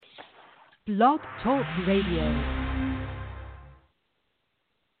Blog Talk Radio.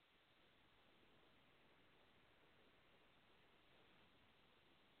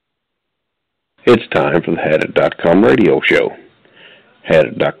 It's time for the Hadit.com radio show.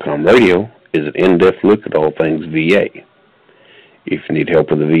 Hadit.com radio is an in-depth look at all things VA. If you need help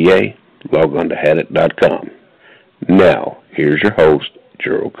with the VA, log on to Hadit.com. Now, here's your host,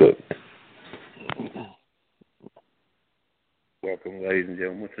 Gerald Cook. Welcome, ladies and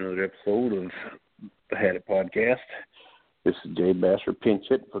gentlemen, to another episode of the Hadit Podcast. This is Jay Basser, pinch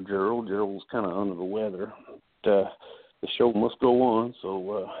hitting for Gerald. Gerald's kind of under the weather. But, the show must go on,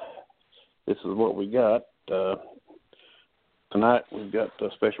 so this is what we got. Tonight we've got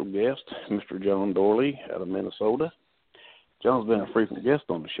a special guest, Mr. John Dorle out of Minnesota. John's been a frequent guest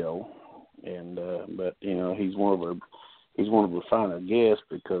on the show, and but you know he's one of our finer guests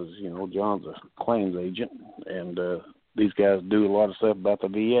because you know John's a claims agent, and these guys do a lot of stuff about the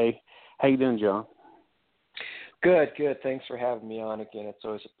VA. How you doing, John? Good. Thanks for having me on again. It's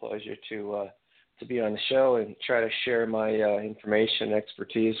always a pleasure to be on the show and try to share my information and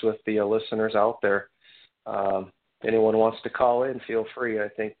expertise with the listeners out there. Anyone wants to call in, feel free. I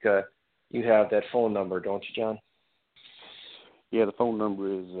think you have that phone number, don't you, John? Yeah, the phone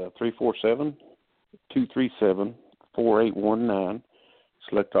number is 347-237-4819.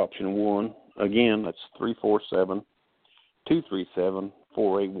 Select option 1. Again, that's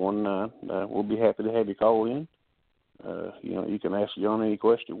 347-237-4819. We'll be happy to have you call in. You know, you can ask John any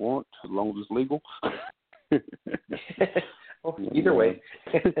question you want, as long as it's legal. Well, either way.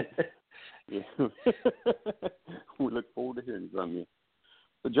 Yeah. We look forward to hearing from you.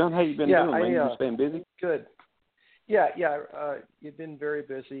 So, John, how you been doing, man? You staying busy? Good. Yeah. You've been very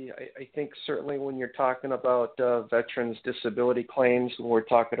busy. I think certainly when you're talking about veterans' disability claims, when we're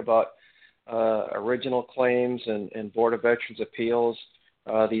talking about original claims and Board of Veterans Appeals,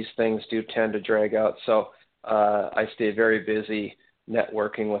 these things do tend to drag out. So I stay very busy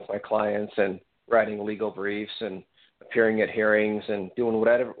networking with my clients and writing legal briefs and appearing at hearings and doing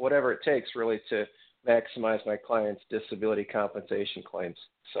whatever it takes really to maximize my clients' disability compensation claims.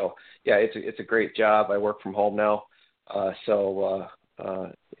 So yeah, it's a great job. I work from home now, so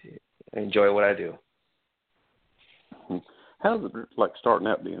I enjoy what I do. How's it like starting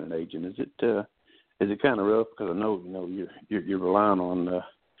out being an agent? Is it kind of rough? Because I know you're relying on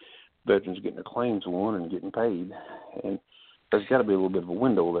veterans getting their claims won and getting paid, and there's got to be a little bit of a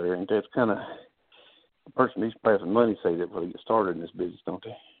window there, and that's kind of the person needs to pay some money say that before they get started in this business, don't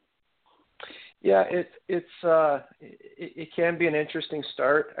they? Yeah, it can be an interesting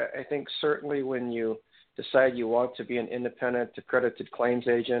start. I think certainly when you decide you want to be an independent accredited claims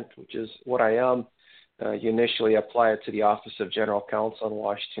agent, which is what I am, you initially apply it to the Office of General Counsel in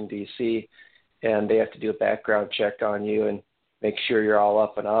Washington, D.C., and they have to do a background check on you and make sure you're all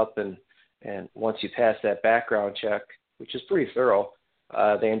up and up. And once you pass that background check, which is pretty thorough,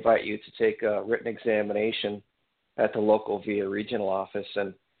 they invite you to take a written examination at the local VA regional office,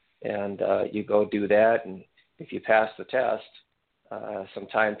 and you go do that. And if you pass the test, some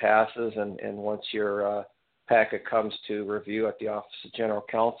time passes, and once your packet comes to review at the Office of General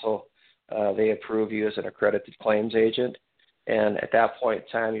Counsel, they approve you as an accredited claims agent. And at that point in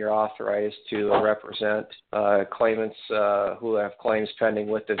time, you're authorized to represent claimants who have claims pending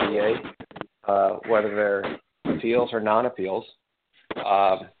with the VA, whether they're appeals or non-appeals.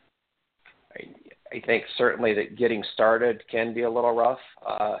 I think certainly that getting started can be a little rough.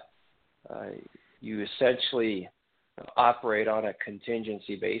 You essentially operate on a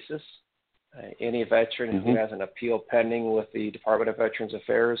contingency basis. Any veteran who has an appeal pending with the Department of Veterans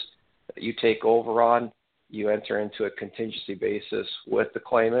Affairs that you take over on, you enter into a contingency basis with the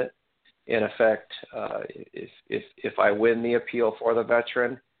claimant. In effect, if I win the appeal for the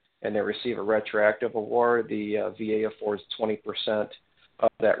veteran and they receive a retroactive award, the VA affords 20% of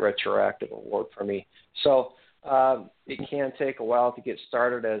that retroactive award for me. So it can take a while to get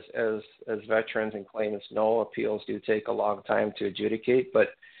started, as veterans and claimants know. Appeals do take a long time to adjudicate,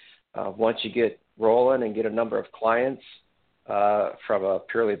 but once you get rolling and get a number of clients, from a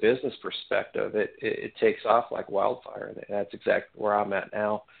purely business perspective, it takes off like wildfire, and that's exactly where I'm at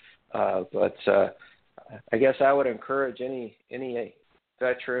now. But I guess I would encourage any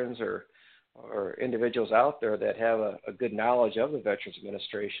veterans or individuals out there that have a good knowledge of the Veterans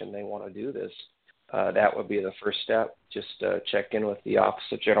Administration, they want to do this. That would be the first step. Just check in with the Office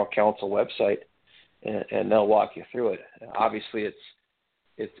of General Counsel website, and they'll walk you through it. Obviously,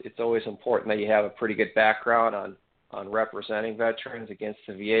 it's always important that you have a pretty good background on representing veterans against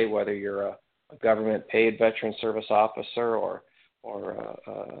the VA, whether you're a government-paid veteran service officer or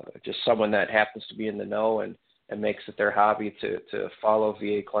just someone that happens to be in the know and makes it their hobby to follow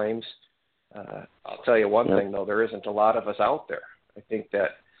VA claims. I'll tell you one thing, though, there isn't a lot of us out there. I think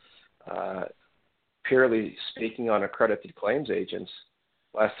that purely speaking on accredited claims agents,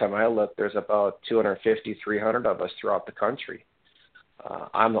 last time I looked, there's about 250, 300 of us throughout the country.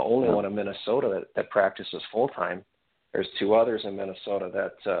 I'm the only one in Minnesota that practices full-time. There's 2 others in Minnesota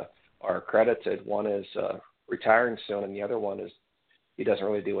that are accredited. One is retiring soon, and the other one is he doesn't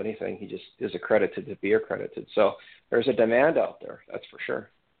really do anything. He just is accredited to be accredited. So there's a demand out there, that's for sure.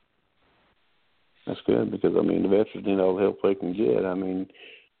 That's good because, I mean, the veterans need all the help they can get. I mean,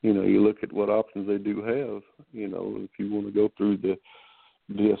 you know, you look at what options they do have. You know, if you want to go through the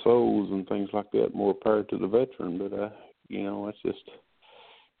DSOs and things like that, more power to the veteran. But, you know, it's just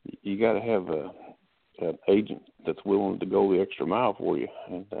you got to have an agent that's willing to go the extra mile for you,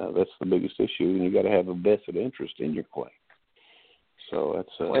 and that's the biggest issue. And you got to have a vested interest in your claim. So that's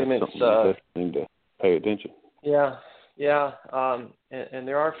something you need to pay attention. Yeah. And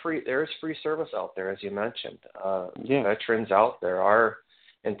there is free service out there, as you mentioned. Veterans out there are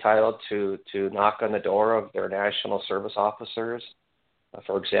entitled to knock on the door of their national service officers.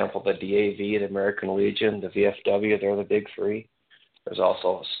 For example, the DAV, the American Legion, the VFW, they're the big 3. There's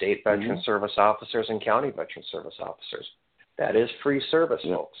also state veteran service officers and county veteran service officers. That is free service,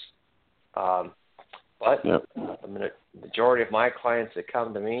 folks. But the majority of my clients that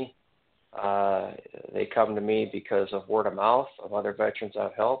come to me, they come to me because of word of mouth of other veterans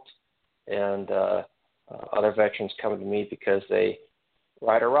I've helped, and other veterans come to me because they,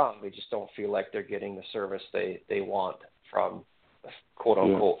 right or wrong, they just don't feel like they're getting the service they want from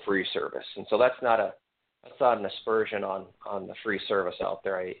quote-unquote free service. And so that's not an aspersion on the free service out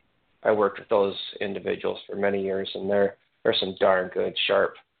there. I worked with those individuals for many years, and they're some darn good,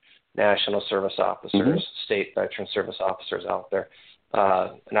 sharp national service officers, state veteran service officers out there.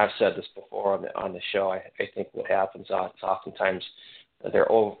 And I've said this before on the show. I think what happens is oftentimes they're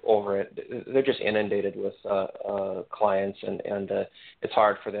they're just inundated with clients, and it's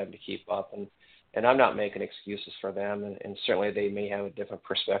hard for them to keep up. And I'm not making excuses for them, and certainly they may have a different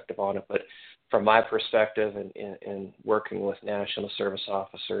perspective on it. But from my perspective, in working with national service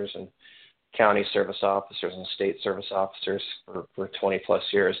officers and county service officers and state service officers for 20 plus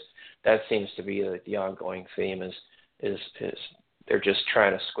years, that seems to be the ongoing theme is they're just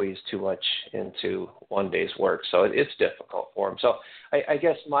trying to squeeze too much into one day's work. So it's difficult for them. So I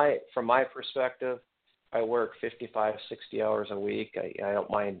guess from my perspective, I work 55, 60 hours a week. I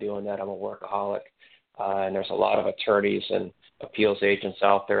don't mind doing that. I'm a workaholic. And there's a lot of attorneys and appeals agents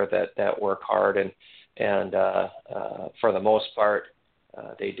out there that work hard. And for the most part,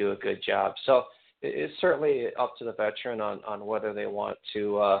 they do a good job. So it's certainly up to the veteran on whether they want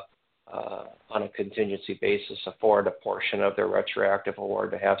to, on a contingency basis, afford a portion of their retroactive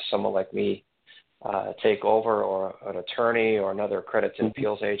award to have someone like me take over, or an attorney or another accredited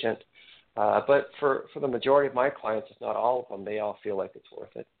appeals agent. But for the majority of my clients, if not all of them, they all feel like it's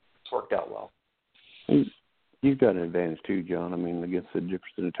worth it. It's worked out well. You've got an advantage too, John. I mean, against the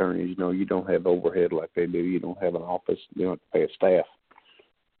different attorneys, you know, you don't have overhead like they do. You don't have an office. You don't have to pay a staff.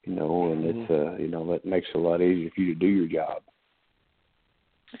 You know, and it's you know, that makes it a lot easier for you to do your job.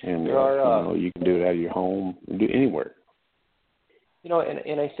 And you know, you can do it out of your home, do it anywhere. You know,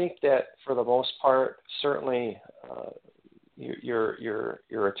 and I think that for the most part, certainly your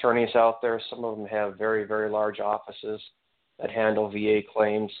attorneys out there, some of them have very, very large offices that handle VA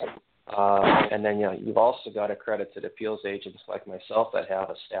claims. And then, you know, you've also got accredited appeals agents like myself that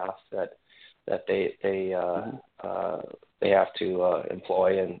have a staff that they have to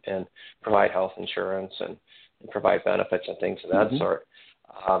employ and provide health insurance and provide benefits and things of that sort.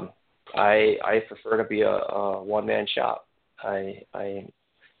 I prefer to be a one-man shop. I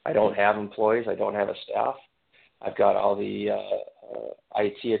don't have employees. I don't have a staff. I've got all the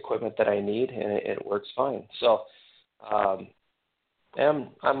IT equipment that I need, and it works fine. So I'm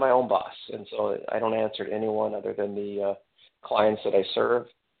my own boss, and so I don't answer to anyone other than the clients that I serve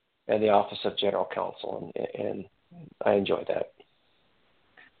and the Office of General Counsel, and I enjoy that.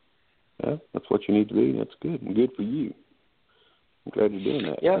 Yeah, that's what you need to be. That's good, and good for you. I'm glad you're doing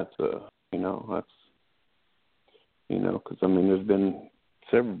that. Yeah. That's because I mean, there's been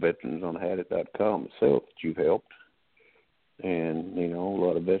several veterans on Hadit.com itself that you've helped, and you know, a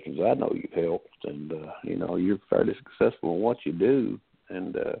lot of veterans I know you've helped, and you know, you're fairly successful in what you do,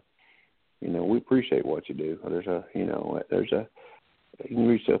 and you know, we appreciate what you do. You can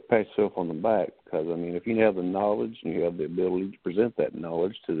reach up, pat yourself on the back, because I mean, if you have the knowledge and you have the ability to present that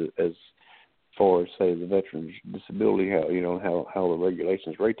knowledge as far as, say, the veteran's disability, how the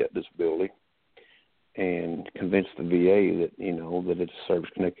regulations rate that disability, and convince the VA that, you know, that it's a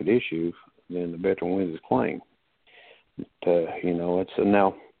service-connected issue, then the veteran wins his claim. But, you know,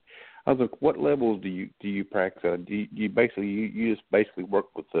 now I was like, what levels do you practice at? Do you basically you just basically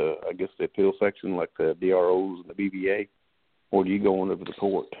work with the the appeal section like the DROs and the BVA, or do you go on over the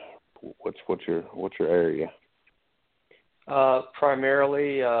court? What's your area?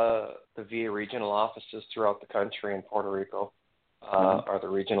 Primarily, the VA regional offices throughout the country in Puerto Rico are the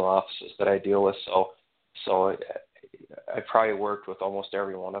regional offices that I deal with. So I probably worked with almost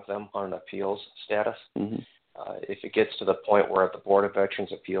every one of them on an appeals status. Mm-hmm. If it gets to the point where the Board of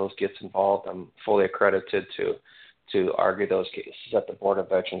Veterans Appeals gets involved, I'm fully accredited to argue those cases at the Board of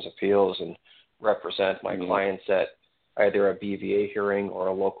Veterans Appeals and represent my clients at either a BVA hearing or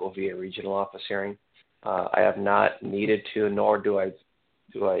a local VA regional office hearing. I have not needed to, nor do I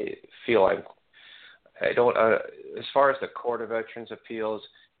feel I don't. As far as the Court of Veterans Appeals,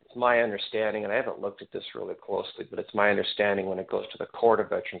 it's my understanding, and I haven't looked at this really closely, but it's my understanding when it goes to the Court of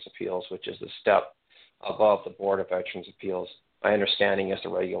Veterans Appeals, which is the step above the Board of Veterans Appeals, my understanding is the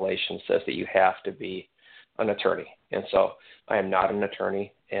regulation says that you have to be an attorney. And so I am not an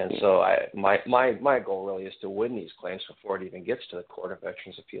attorney. And so my goal really is to win these claims before it even gets to the Court of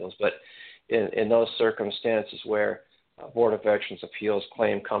Veterans Appeals. But in those circumstances where a Board of Veterans Appeals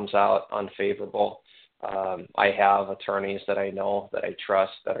claim comes out unfavorable, I have attorneys that I know, that I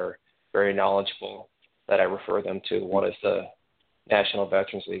trust, that are very knowledgeable, that I refer them to. One is the National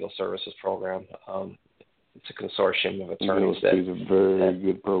Veterans Legal Services Program. It's a consortium of attorneys. It's a very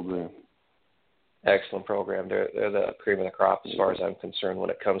good program. Excellent program. They're the cream of the crop as far as I'm concerned when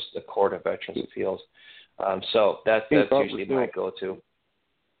it comes to the Court of Veterans Appeals. So that's usually my go-to.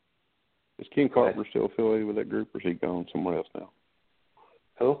 Is Ken Carpenter still affiliated with that group, or is he gone somewhere else now?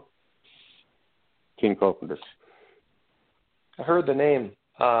 Who? Ken Carpenter. I heard the name.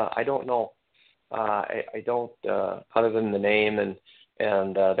 I don't know. I don't, other than the name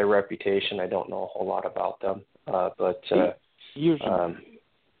and their reputation, I don't know a whole lot about them.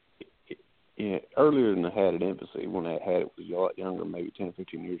 Earlier in the Hadit infancy, when that Hadit was a lot younger, maybe 10 or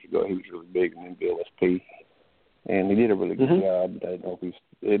 15 years ago, he was really big in BLSP. And he did a really good job. I don't know if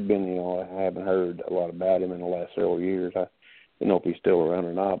I haven't heard a lot about him in the last several years. I don't know if he's still around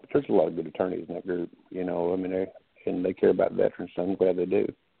or not, but there's a lot of good attorneys in that group. They care about veterans, so I'm glad they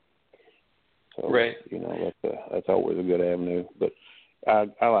do. So, right. That's always a good avenue. But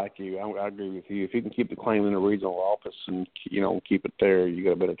I like you. I agree with you. If you can keep the claim in the regional office and, keep it there, you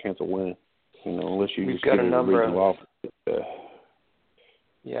got a better chance of winning. Unless you We've just got keep it in the regional office.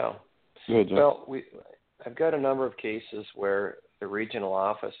 Yeah. Go ahead, John. Well, I've got a number of cases where the regional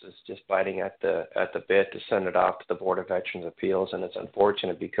office is just biting at the bit to send it off to the Board of Veterans Appeals, and it's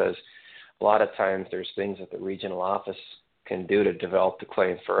unfortunate because a lot of times there's things that the regional office can do to develop the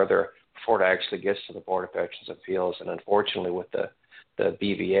claim further before it actually gets to the Board of Veterans Appeals. And unfortunately with the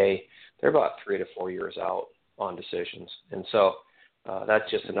BVA, they're about 3 to 4 years out on decisions. And so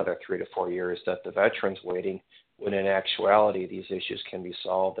that's just another 3 to 4 years that the veteran's waiting, when in actuality these issues can be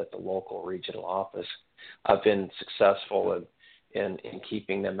solved at the local regional office. I've been successful in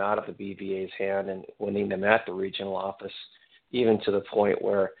keeping them out of the BVA's hand and winning them at the regional office, even to the point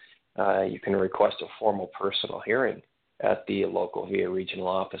where you can request a formal personal hearing at the local VA regional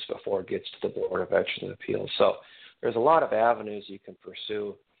office before it gets to the Board of Veterans Appeals. So there's a lot of avenues you can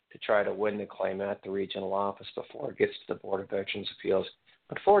pursue to try to win the claim at the regional office before it gets to the Board of Veterans Appeals.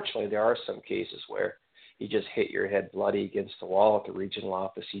 Unfortunately, there are some cases where you just hit your head bloody against the wall at the regional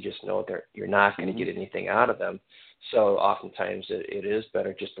office. You just know that you're not going to get anything out of them. So oftentimes it is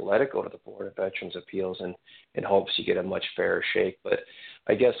better just to let it go to the Board of Veterans Appeals and in hopes you get a much fairer shake. But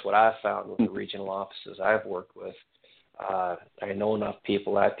I guess what I've found with the regional offices I've worked with, I know enough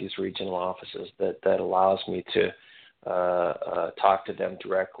people at these regional offices that allows me to talk to them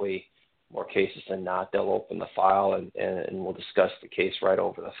directly. More cases than not, they'll open the file and we'll discuss the case right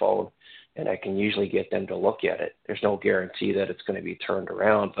over the phone. And I can usually get them to look at it. There's no guarantee that it's going to be turned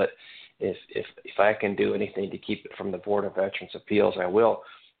around, but if I can do anything to keep it from the Board of Veterans Appeals, I will.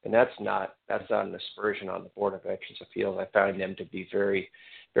 And that's not an aspersion on the Board of Veterans Appeals. I find them to be very,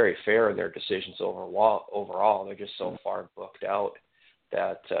 very fair in their decisions overall. They're just so far booked out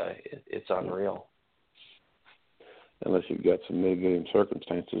that it's unreal. Unless you've got some mitigating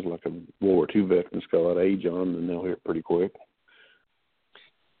circumstances, like a World War II veterans call out age on, then they'll hear it pretty quick.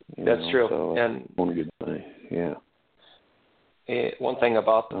 That's true. So and one good thing, yeah. One thing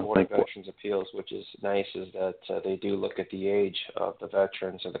about the Board of Veterans Appeals, which is nice, is that they do look at the age of the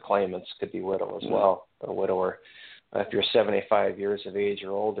veterans or the claimants. Could be widow as well, or widower. If you're 75 years of age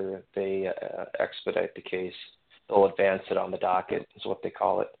or older, they expedite the case. They'll advance it on the docket, is what they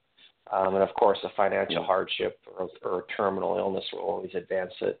call it. And of course, a financial hardship or terminal illness will always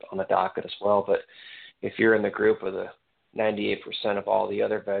advance it on the docket as well. But if you're in the group of the 98% of all the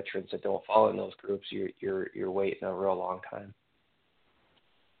other veterans that don't fall in those groups, you're waiting a real long time.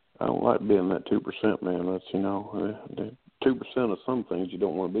 I don't like being that 2%, man. That's, the 2% of some things you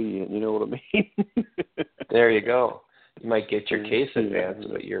don't want to be in. You know what I mean? There you go. You might get your case advanced,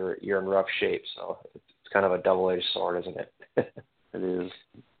 but you're in rough shape. So it's kind of a double-edged sword, isn't it? It is.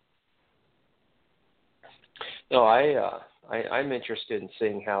 No, I'm interested in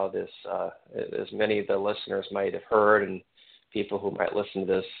seeing how this, as many of the listeners might have heard, and people who might listen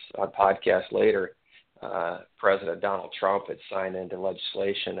to this on podcast later, President Donald Trump had signed into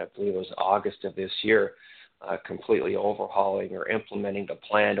legislation, I believe it was August of this year, completely overhauling or implementing the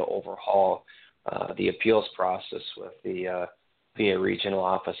plan to overhaul the appeals process with the VA regional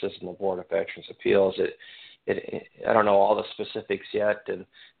offices and the Board of Veterans Appeals. I don't know all the specifics yet, and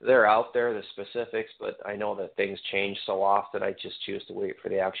they're out there, the specifics, but I know that things change so often. I just choose to wait for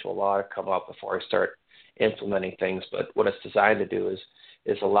the actual law to come up before I start implementing things. But what it's designed to do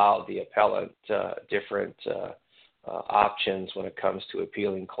is allow the appellant different options when it comes to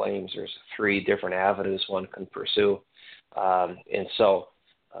appealing claims. There's 3 different avenues one can pursue. And so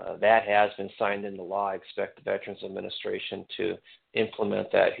that has been signed into law. I expect the Veterans Administration to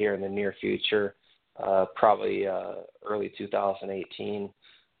implement that here in the near future, probably early 2018.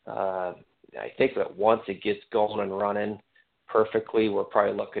 I think that once it gets going and running perfectly, we're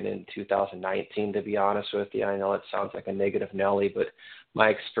probably looking in 2019, to be honest with you. I know it sounds like a negative Nelly, but my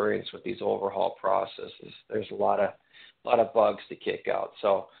experience with these overhaul processes, there's a lot of bugs to kick out.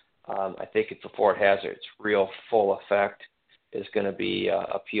 So I think it's before it has its real full effect is going to be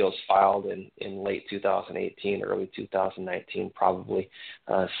appeals filed in late 2018, early 2019 probably.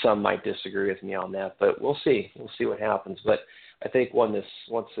 Some might disagree with me on that, but we'll see. We'll see what happens. But I think once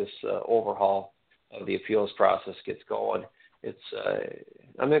this overhaul of the appeals process gets going,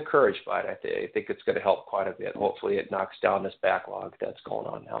 I'm encouraged by it. I think it's going to help quite a bit. Hopefully it knocks down this backlog that's going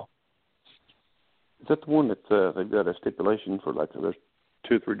on now. Is that the one that they've got a stipulation for, like there's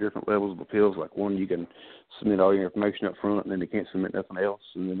 2 or 3 different levels of appeals? Like one, you can submit all your information up front, and then you can't submit nothing else.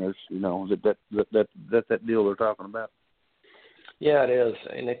 And then there's, is that deal they're talking about? Yeah, it is.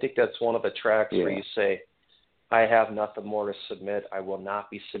 And I think that's one of the tracks where you say, I have nothing more to submit. I will not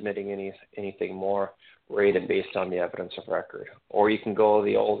be submitting anything more, rated based on the evidence of record. Or you can go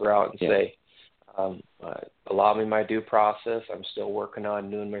the old route and say, allow me my due process. I'm still working on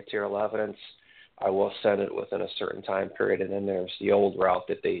new and material evidence. I will send it within a certain time period. And then there's the old route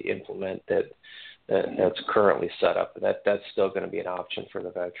that they implement that's currently set up. That's still going to be an option for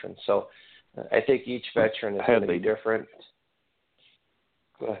the veteran. So I think each veteran is going to be different.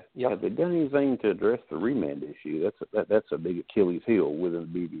 Have they done anything to address the remand issue? That's a big Achilles heel within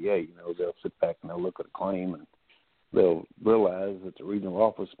the BVA. They'll sit back and they'll look at a claim and they'll realize that the regional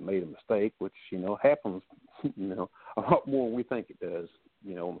office made a mistake, which happens a lot more than we think it does.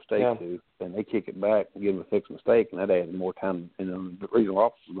 Mistakes do, and they kick it back and give them a fixed mistake, and that adds more time. The regional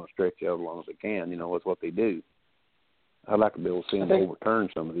office is going to stretch out as long as they can. That's what they do. I'd like to be able to see them overturn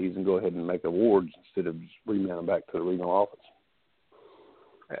some of these and go ahead and make awards instead of just remand them back to the regional office.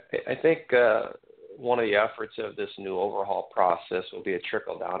 I think one of the efforts of this new overhaul process will be a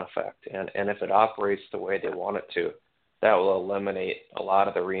trickle-down effect. And if it operates the way they want it to, that will eliminate a lot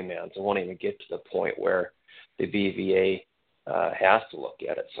of the remands. It won't even get to the point where the BVA has to look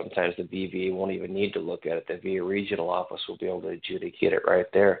at it. Sometimes the BVA won't even need to look at it. The VA regional office will be able to adjudicate it right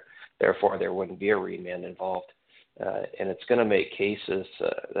there. Therefore, there wouldn't be a remand involved. And it's going to make cases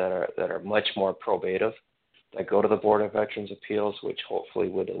that are much more probative, that go to the Board of Veterans Appeals, which hopefully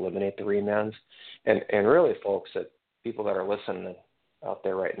would eliminate the remands. And really, folks, that people that are listening out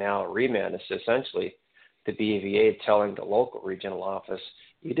there right now, a remand is essentially the BVA telling the local regional office,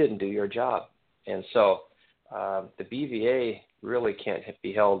 you didn't do your job. And so the BVA really can't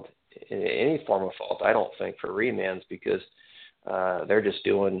be held in any form of fault, I don't think, for remands, because they're just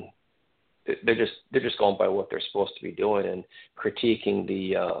going by what they're supposed to be doing and critiquing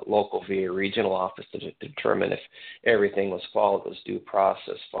the local VA regional office to determine if everything was followed, was due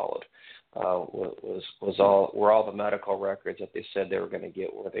process followed, were all the medical records that they said they were going to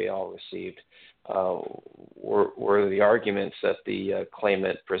get, were they all received, were the arguments that the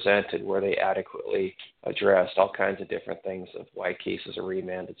claimant presented, were they adequately addressed, all kinds of different things of why cases are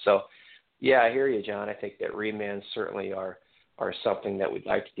remanded. So, yeah, I hear you, John. I think that remands certainly are something that we'd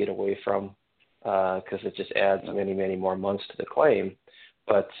like to get away from because it just adds many, many more months to the claim.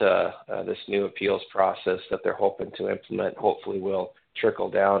 But this new appeals process that they're hoping to implement hopefully will trickle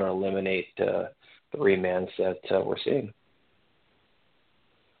down or eliminate the remands that we're seeing.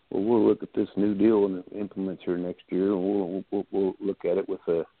 Well, we'll look at this new deal and implement here next year, and we'll look at it with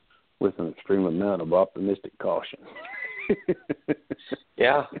an extreme amount of optimistic caution.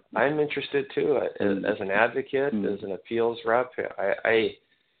 Yeah, I'm interested too. As an advocate, as an appeals rep, I'd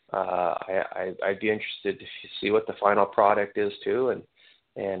be interested to see what the final product is too,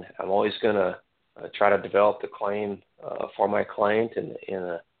 and I'm always going to try to develop the claim for my client in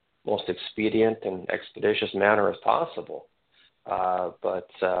a most expedient and expeditious manner as possible. But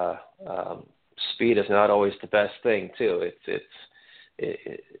speed is not always the best thing too.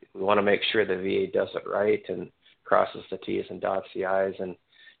 We want to make sure the VA does it right and crosses the T's and dots the I's, and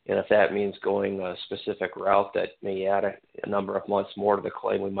if that means going a specific route that may add a number of months more to the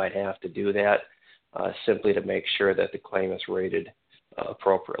claim, we might have to do that simply to make sure that the claim is rated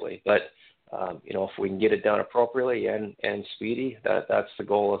appropriately. But if we can get it done appropriately and speedy, that's the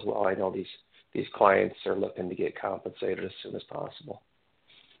goal as well. I know these clients are looking to get compensated as soon as possible.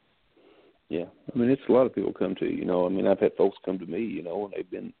 Yeah, I mean, it's a lot of people come to you. I mean, I've had folks come to me, and they've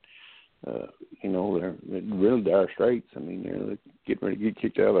been, they're really dire straits. I mean, they're getting ready to get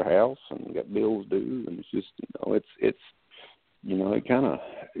kicked out of their house and got bills due, and it's just, it kind of,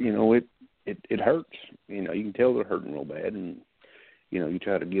 it hurts. You can tell they're hurting real bad, and you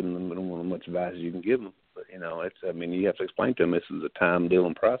try to give them as much advice as you can give them. But you have to explain to them this is a time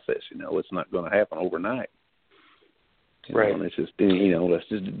dealing process. It's not going to happen overnight. Right. And it's just, that's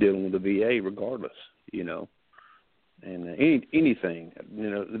just dealing with the VA regardless, And anything,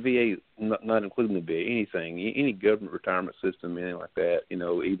 the VA, not including the VA, anything, any government retirement system, anything like that,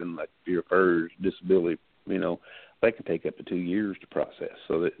 even like your FERS disability, they can take up to 2 years to process.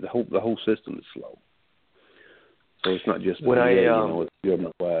 So the whole system is slow. So it's not just the VA, it's a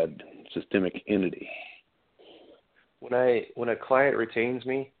government-wide systemic entity. When a client retains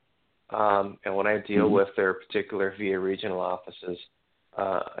me, and when I deal with their particular VA regional offices,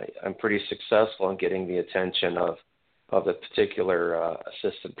 I'm pretty successful in getting the attention of the particular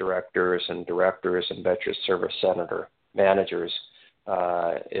assistant directors and Veterans Service Center managers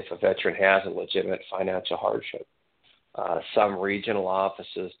if a veteran has a legitimate financial hardship. Some regional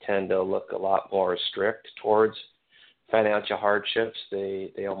offices tend to look a lot more strict towards financial hardships.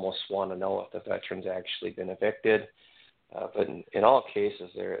 They almost want to know if the veteran's actually been evicted. But in all cases,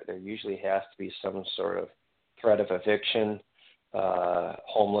 there usually has to be some sort of threat of eviction,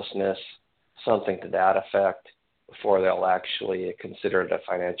 homelessness, something to that effect, before they'll actually consider it a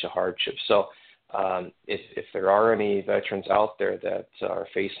financial hardship. So if there are any veterans out there that are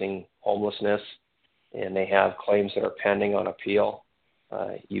facing homelessness and they have claims that are pending on appeal,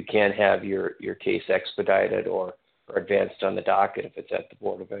 you can have your case expedited or advanced on the docket if it's at the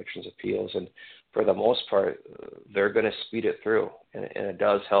Board of Veterans Appeals. And for the most part, they're going to speed it through. And it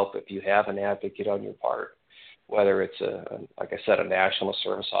does help if you have an advocate on your part, whether it's, like I said, a national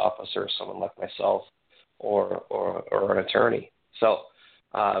service officer, someone like myself, or an attorney. So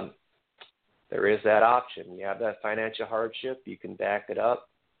there is that option. You have that financial hardship. You can back it up.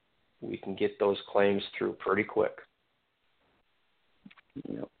 We can get those claims through pretty quick.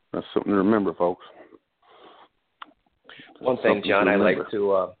 Yeah, that's something to remember, folks. One thing, John, I like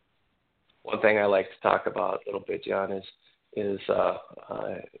to talk about a little bit, John, is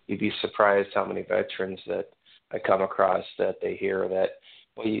you'd be surprised how many veterans that I come across that they hear that,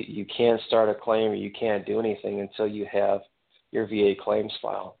 well, you can't start a claim or you can't do anything until you have your VA claims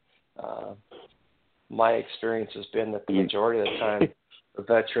file. My experience has been that the majority of the time a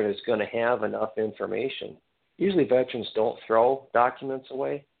veteran is going to have enough information. Usually veterans don't throw documents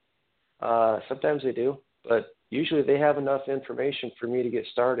away. Sometimes they do, but usually they have enough information for me to get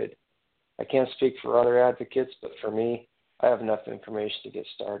started. I can't speak for other advocates, but for me, I have enough information to get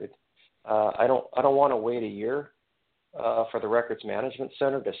started. I don't want to wait a year for the Records Management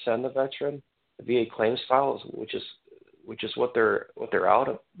Center to send the veteran the VA claims files, which is what they're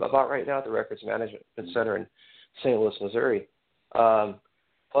out about right now, the Records Management Center in St. Louis, Missouri.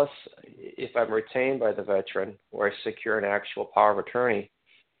 Plus, if I'm retained by the veteran or I secure an actual power of attorney,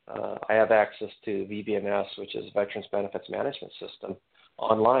 I have access to VBMS, which is Veterans Benefits Management System,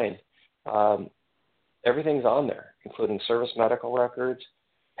 online. Everything's on there, including service medical records,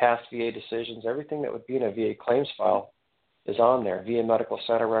 past VA decisions, everything that would be in a VA claims file is on there. VA Medical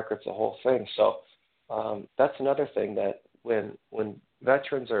Center records, the whole thing. So that's another thing that when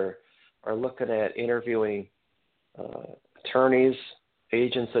veterans are looking at interviewing attorneys,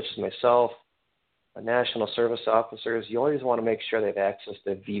 agents such as myself, national service officers, you always want to make sure they have access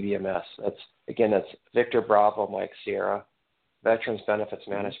to VBMS. That's Victor Bravo Mike Sierra, Veterans Benefits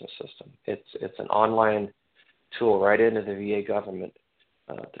Management System. It's an online tool right into the VA government,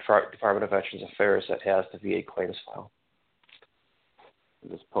 the Department of Veterans Affairs, that has the VA claims file.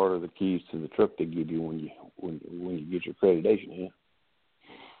 It's part of the keys to the truck they give you when you get your accreditation.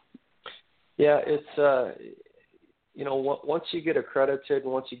 Yeah, it's once you get accredited,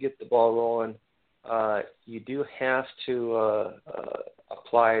 once you get the ball rolling, you do have to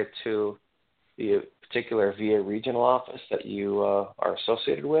apply to the particular VA regional office that you are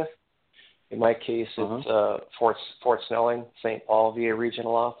associated with. In my case, it's Fort Snelling, St. Paul VA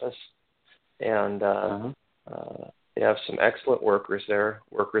regional office, and they have some excellent workers there,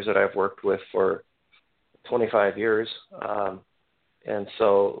 workers that I've worked with for 25 years, and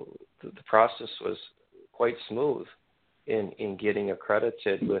so the process was quite smooth in getting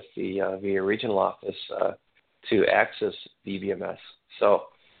accredited with the VA regional office to access VBMS. So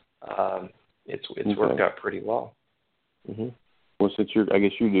it's worked out pretty well. Mm-hmm. Well, since I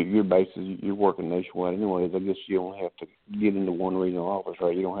guess your base is you're working nationwide anyways, I guess you only have to get into one regional office,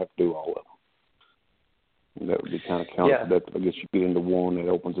 right? You don't have to do all of them. That would be kind of counterproductive. I guess you get into one, it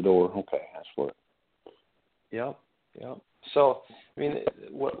opens the door. Okay, that's what. Yep. So, I mean,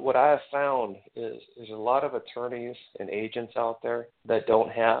 what I have found is there's a lot of attorneys and agents out there that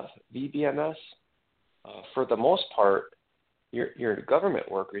don't have VBMS. For the most part, your government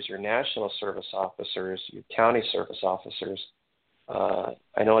workers, your national service officers, your county service officers,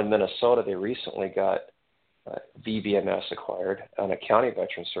 I know in Minnesota they recently got VBMS acquired on a county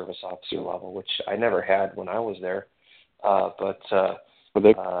veteran service officer level, which I never had when I was there. But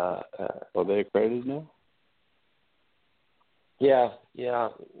are they accredited now? Yeah.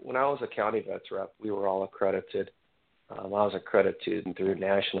 When I was a county vets rep, we were all accredited. I was accredited through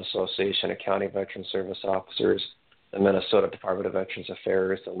National Association of County Veteran Service Officers, the Minnesota Department of Veterans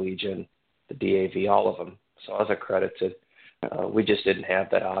Affairs, the Legion, the DAV, all of them. So I was accredited. We just didn't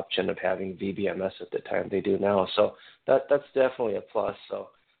have that option of having VBMS at the time. They do now. So that's definitely a plus. So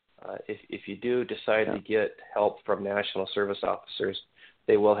if you do decide to get help from national service officers,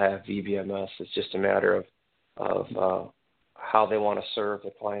 they will have VBMS. It's just a matter of how they want to serve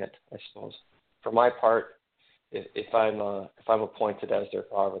the client, I suppose. For my part, if I'm appointed as their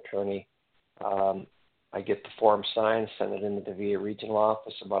power of attorney, I get the form signed, send it into the VA regional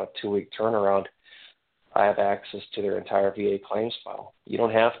office, about a 2-week turnaround. I have access to their entire VA claims file. You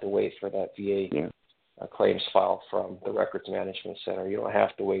don't have to wait for that VA claims file from the Records Management Center. You don't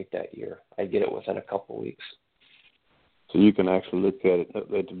have to wait that year. I get it within a couple of weeks. So you can actually look at it, at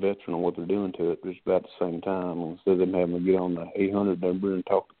the veteran and what they're doing to it, just about the same time, instead of them having to get on the 800 number and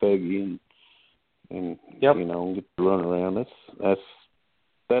talk to Peggy and get the run around.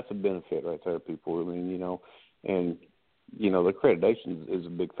 That's a benefit right there, people. I mean, and the accreditation is a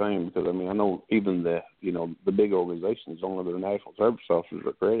big thing because I know even the big organizations, only their national service officers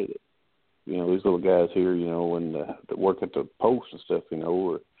are accredited. These little guys here, and that work at the post and stuff,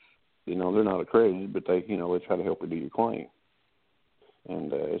 or they're not accredited, but they try to help you do your claim.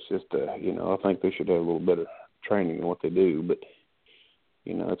 And it's just, I think they should have a little better training in what they do. But,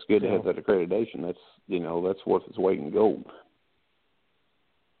 it's good to have that accreditation. That's worth its weight in gold.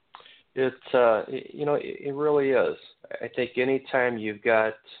 It really is. I think anytime you've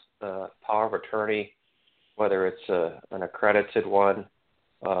got power of attorney, whether it's an accredited one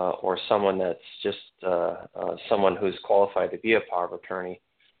or someone that's just someone who's qualified to be a power of attorney,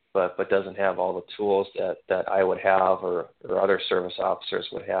 but doesn't have all the tools that I would have or other service officers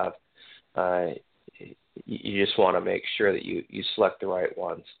would have, you just want to make sure that you select the right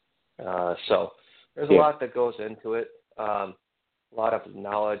ones. So there's a lot that goes into it, a lot of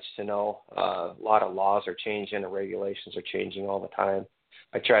knowledge to know. A lot of laws are changing and regulations are changing all the time.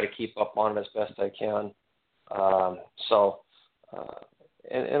 I try to keep up on it as best I can.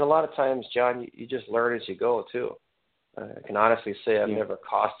 And a lot of times, John, you just learn as you go, too. I can honestly say I've never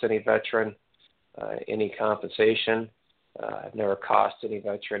cost any veteran any compensation. I've never cost any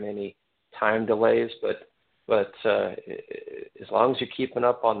veteran any time delays, but as long as you're keeping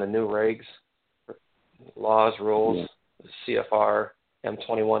up on the new regs, laws, rules, CFR,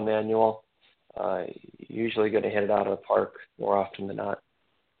 M21 manual, you're usually going to hit it out of the park more often than not.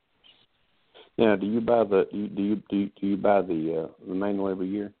 Yeah. Do you buy the manual every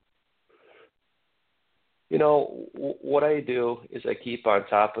year? What I do is I keep on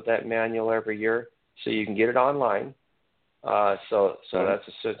top of that manual every year, so you can get it online. So that's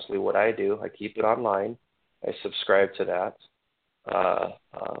essentially what I do. I keep it online. I subscribe to that.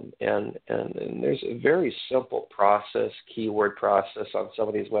 And there's a very simple process, keyword process on some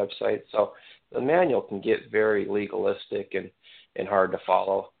of these websites. So the manual can get very legalistic and hard to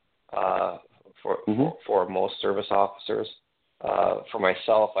follow for most service officers. For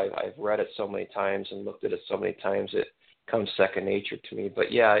myself, I've read it so many times and looked at it so many times it comes second nature to me.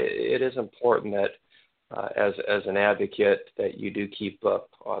 But yeah, it is important that as an advocate that you do keep up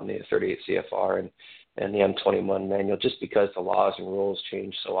on the 38 CFR and the M21 manual, just because the laws and rules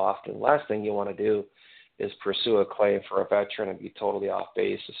change so often. Last thing you want to do is pursue a claim for a veteran and be totally off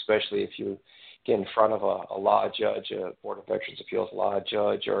base, especially if you get in front of a law judge, a Board of Veterans Appeals law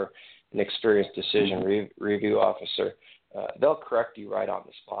judge, or an experienced decision review officer. They'll correct you right on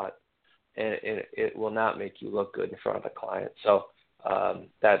the spot, and it will not make you look good in front of the client. So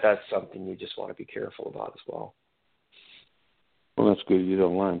that's something you just want to be careful about as well. Well, that's good you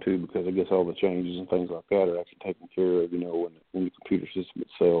don't line too, because I guess all the changes and things like that are actually taken care of, in the computer system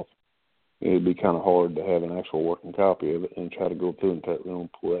itself. It'd be kind of hard to have an actual working copy of it and try to go through and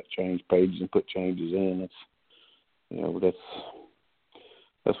pull that change pages and put changes in.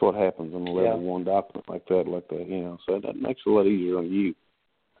 That's what happens in a level 1 document like that, so that makes it a lot easier on you.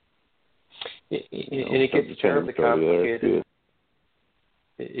 And it gets terribly complicated.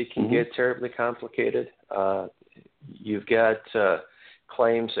 It can get terribly complicated. You've got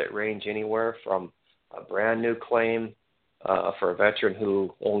claims that range anywhere from a brand new claim for a veteran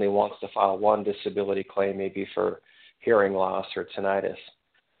who only wants to file one disability claim, maybe for hearing loss or tinnitus.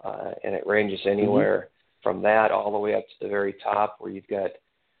 And it ranges anywhere from that all the way up to the very top, where you've got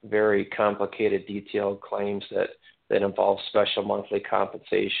very complicated, detailed claims that involve special monthly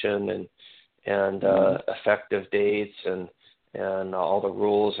compensation and effective dates and all the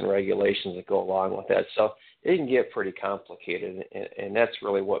rules and regulations that go along with that. So it can get pretty complicated, and that's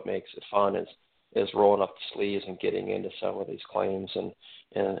really what makes it fun is rolling up the sleeves and getting into some of these claims.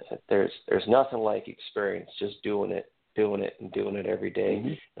 And there's nothing like experience, just doing it every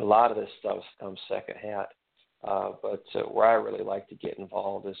day. A lot of this stuff comes second hat. But where I really like to get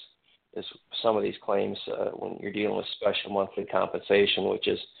involved is some of these claims when you're dealing with special monthly compensation, which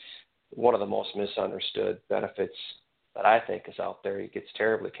is one of the most misunderstood benefits that I think is out there. It gets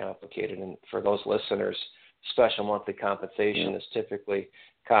terribly complicated. And for those listeners, special monthly compensation is typically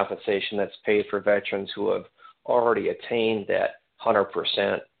compensation that's paid for veterans who have already attained that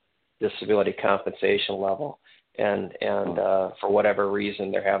 100% disability compensation level. And for whatever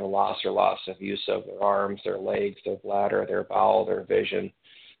reason, they're having loss of use of their arms, their legs, their bladder, their bowel, their vision,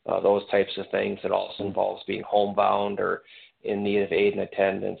 those types of things. It also involves being homebound or in need of aid and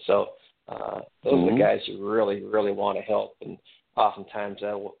attendance. So those are the guys you really, really want to help. And oftentimes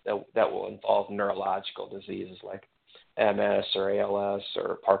that will involve neurological diseases like MS or ALS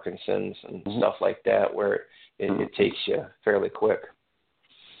or Parkinson's and stuff like that, where it takes you fairly quick.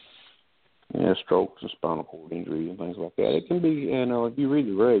 Yeah, strokes and spinal cord injuries and things like that. It can be, if you read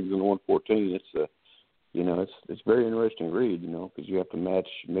the regs in 114, it's very interesting to read, because you have to mix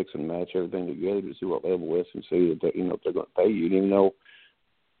and match everything together to see what level SMC that if they're going to pay you. And even though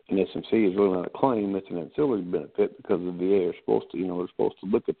an SMC is really not a claim, it's an ancillary benefit, because the VA are supposed to, they're supposed to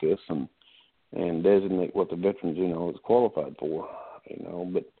look at this and designate what the veteran, is qualified for,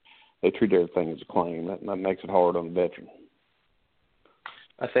 but they treat everything as a claim. That makes it hard on the veteran.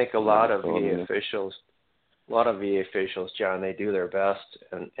 I think a lot of VA officials, John, they do their best,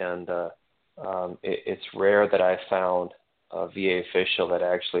 and it's rare that I found a VA official that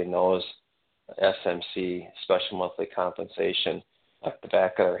actually knows SMC, special monthly compensation, like the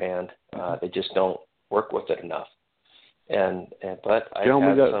back of their hand. They just don't work with it enough. But I John,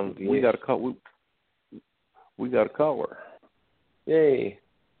 have some VA. We got a caller. Yay!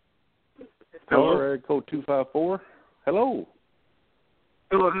 Caller, area code 254. Hello.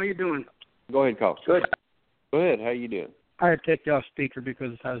 Hello, how you doing? Go ahead, call. Good. Go ahead. How you doing? I had to take you off speaker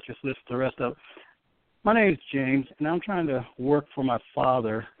because I was just listening to the rest of it. My name is James, and I'm trying to work for my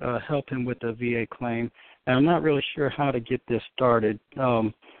father, help him with the VA claim, and I'm not really sure how to get this started.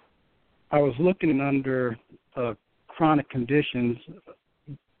 I was looking under chronic conditions,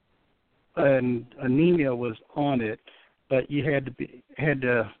 and anemia was on it, but you had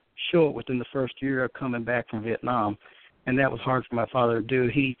to show it within the first year of coming back from Vietnam. And that was hard for my father to do.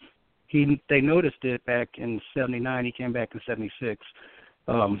 They noticed it back in 79. He came back in 76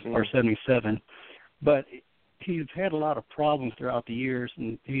 or 77. But he's had a lot of problems throughout the years,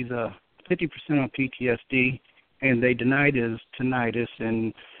 and he's 50% on PTSD, and they denied his tinnitus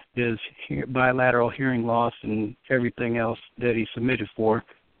and his bilateral hearing loss and everything else that he submitted for.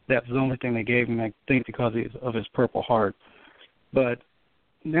 That was the only thing they gave him, I think, because of his Purple Heart. But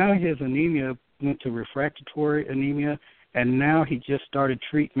now his anemia went to refractory anemia, and now he just started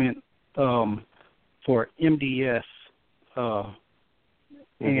treatment for MDS,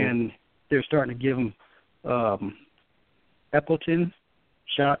 and they're starting to give him Epileptin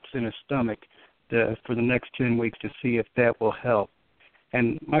shots in his stomach for the next 10 weeks to see if that will help.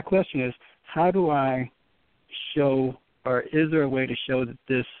 And my question is, how do I show, or is there a way to show that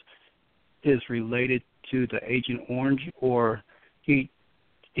this is related to the Agent Orange, or he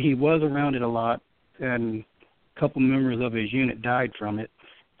was around it a lot, and a couple members of his unit died from it.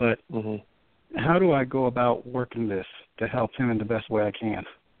 But how do I go about working this to help him in the best way I can?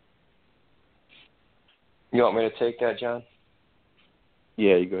 You want me to take that, John?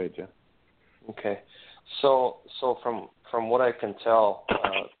 Yeah, you go ahead, John. Okay. So from what I can tell,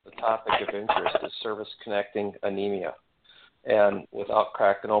 the topic of interest is service-connecting anemia. And without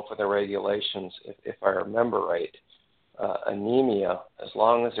cracking open the regulations, if I remember right, anemia, as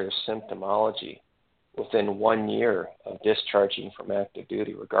long as there's symptomology within 1 year of discharging from active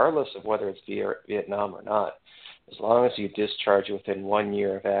duty, regardless of whether it's Vietnam or not, as long as you discharge within 1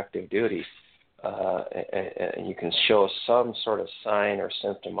 year of active duty, and you can show some sort of sign or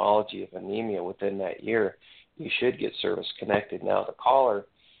symptomology of anemia within that year, you should get service-connected. Now, the caller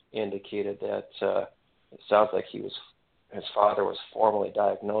indicated that it sounds like his father was formally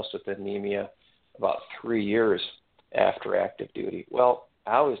diagnosed with anemia about 3 years after active duty. Well,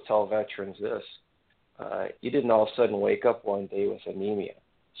 I always tell veterans this. You didn't all of a sudden wake up one day with anemia.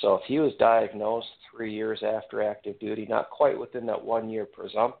 So if he was diagnosed 3 years after active duty, not quite within that 1 year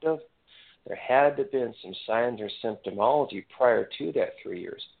presumptive, there had to have been some signs or symptomology prior to that 3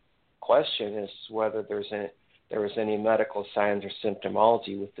 years. Question is whether there was any medical signs or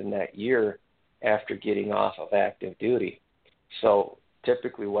symptomology within that year after getting off of active duty. So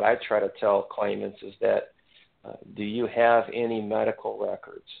typically what I try to tell claimants is that do you have any medical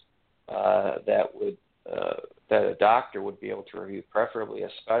records that a doctor would be able to review, preferably a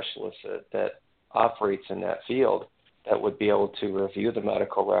specialist that operates in that field, that would be able to review the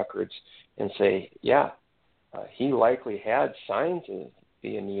medical records and say, he likely had signs of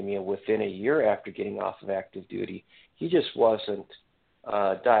the anemia within a year after getting off of active duty. He just wasn't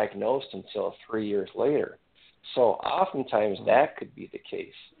diagnosed until 3 years later. So oftentimes that could be the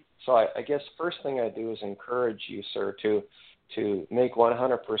case. So I guess first thing I do is encourage you, sir, to make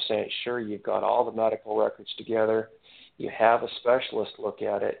 100% sure you've got all the medical records together, you have a specialist look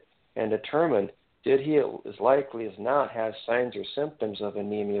at it, and determine did he as likely as not have signs or symptoms of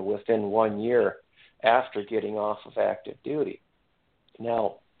anemia within 1 year after getting off of active duty.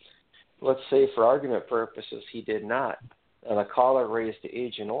 Now, let's say for argument purposes he did not, and the caller raised the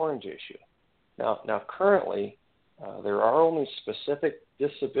Agent Orange issue. Now currently, there are only specific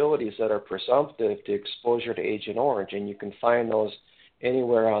disabilities that are presumptive to exposure to Agent Orange, and you can find those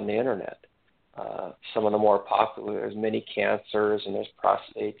anywhere on the internet. Some of the more popular, there's many cancers, and there's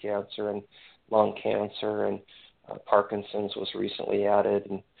prostate cancer and lung cancer, and Parkinson's was recently added.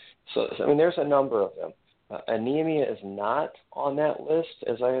 And so, there's a number of them. Anemia is not on that list,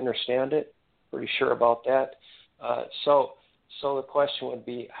 as I understand it. Pretty sure about that. So the question would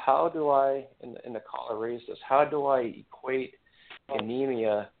be, how do I, and the caller raised this, how do I equate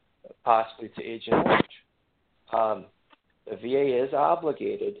anemia possibly to Agent Orange? The VA is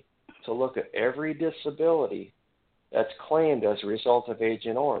obligated to look at every disability that's claimed as a result of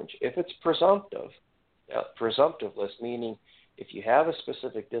Agent Orange. If it's presumptive list, meaning if you have a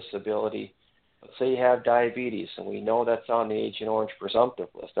specific disability, let's say you have diabetes, and we know that's on the Agent Orange presumptive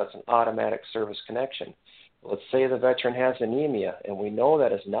list, that's an automatic service connection. Let's say the veteran has anemia, and we know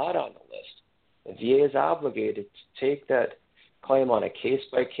that is not on the list. The VA is obligated to take that claim on a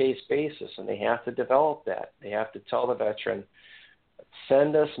case-by-case basis, and they have to develop that. They have to tell the veteran,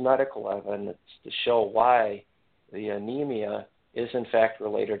 send us medical evidence to show why the anemia is in fact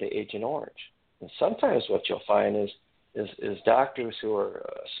related to Agent Orange. And sometimes what you'll find is doctors who are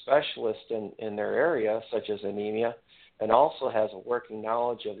specialists in their area, such as anemia, and also has a working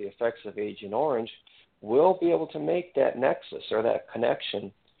knowledge of the effects of Agent Orange, will be able to make that nexus or that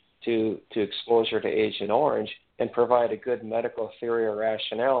connection to exposure to Agent Orange and provide a good medical theory or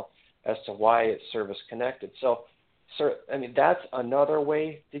rationale as to why it's service-connected. So, sir, that's another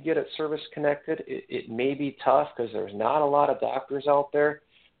way to get it service-connected. It may be tough because there's not a lot of doctors out there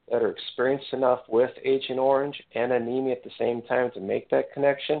that are experienced enough with Agent Orange and anemia at the same time to make that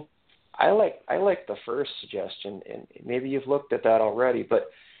connection. I like the first suggestion, and maybe you've looked at that already, but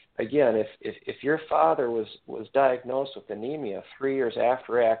again, if your father was diagnosed with anemia 3 years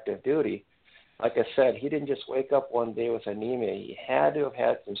after active duty, like I said, he didn't just wake up one day with anemia. He had to have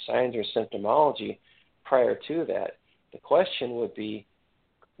had some signs or symptomology prior to that. The question would be,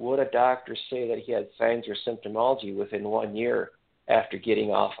 would a doctor say that he had signs or symptomology within 1 year after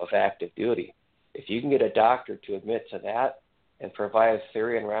getting off of active duty? If you can get a doctor to admit to that and provide a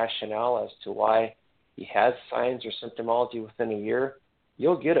theory and rationale as to why he has signs or symptomology within a year,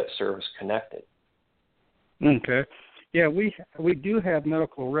 you'll get it service connected. Okay. Yeah, we do have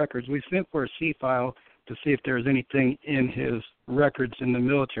medical records. We sent for a C-file to see if there's anything in his records in the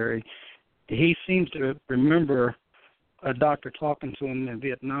military. He seems to remember a doctor talking to him in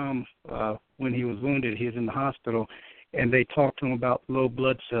Vietnam when he was wounded. He was in the hospital, and they talked to him about low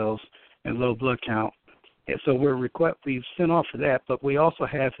blood cells. and low blood count. And so we've sent off for that, but we also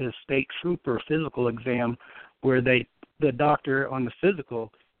have his state trooper physical exam where the doctor on the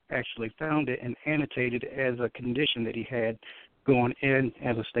physical actually found it and annotated it as a condition that he had going in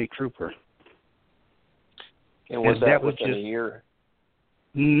as a state trooper. And was that within a year?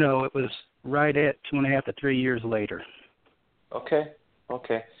 No, it was right at 2.5 to 3 years later. Okay. Well,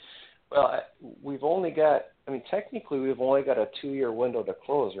 technically we've only got a 2-year window to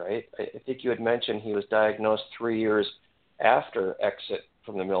close, right? I think you had mentioned he was diagnosed 3 years after exit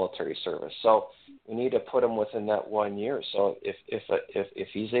from the military service. So we need to put him within that 1 year. So if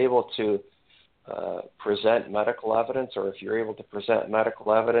he's able to present medical evidence, or if you're able to present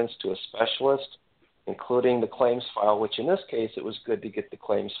medical evidence to a specialist, including the claims file, which in this case it was good to get the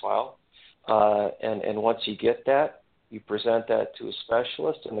claims file, and once you get that, you present that to a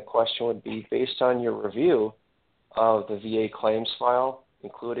specialist, and the question would be, based on your review of the VA claims file,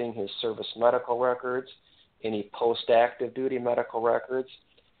 including his service medical records, any post-active duty medical records,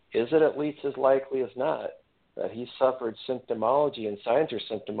 is it at least as likely as not that he suffered symptomology and signs or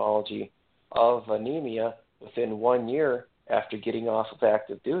symptomology of anemia within 1 year after getting off of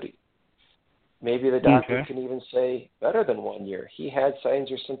active duty? Maybe the doctor can even say better than 1 year. He had signs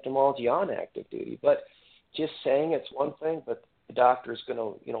or symptomology on active duty, but just saying it's one thing, but the doctor's going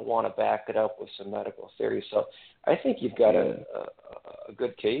to, want to back it up with some medical theory. So I think you've got a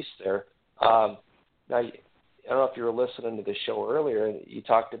good case there. Now, I don't know if you were listening to the show earlier. You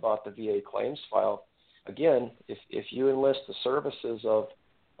talked about the VA claims file. Again, if you enlist the services of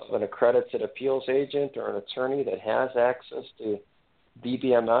an accredited appeals agent or an attorney that has access to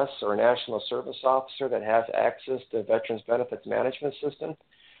BBMS or a national service officer that has access to Veterans Benefits Management System,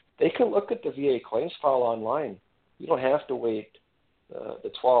 they can look at the VA claims file online. You don't have to wait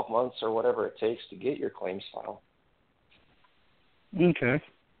the 12 months or whatever it takes to get your claims file. Okay.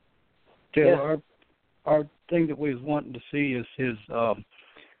 Yeah. Our thing that we was wanting to see is his,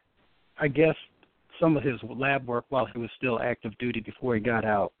 I guess, some of his lab work while he was still active duty before he got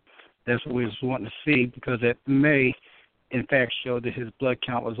out. That's what we was wanting to see, because it may, in fact, show that his blood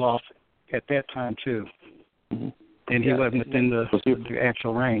count was off at that time too, and he wasn't within the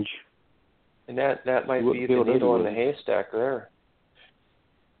actual range. And that might be the needle in the haystack there.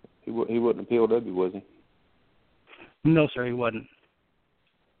 He wasn't a POW, was he? No, sir, he wasn't.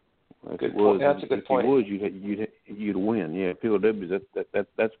 Good point. That's a good point. If he was, you'd win. Yeah, POWs,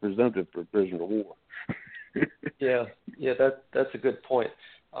 that's presumptive for a prisoner of war. yeah, that's a good point.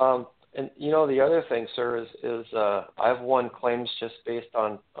 And the other thing, sir, is I've won claims just based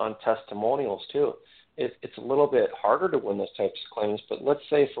on testimonials too. It's a little bit harder to win those types of claims, but let's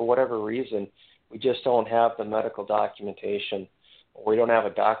say for whatever reason we just don't have the medical documentation, or we don't have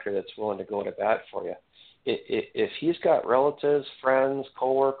a doctor that's willing to go to bat for you. If he's got relatives, friends,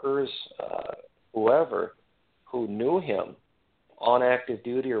 coworkers, whoever who knew him on active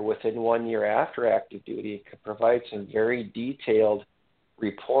duty or within 1 year after active duty, could provide some very detailed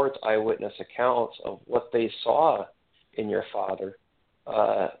reports, eyewitness accounts of what they saw in your father,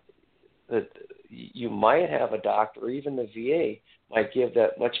 that you might have a doctor, or even the VA might give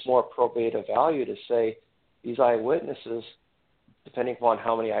that much more probative value to say these eyewitnesses, depending upon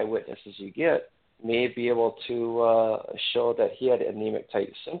how many eyewitnesses you get, may be able to show that he had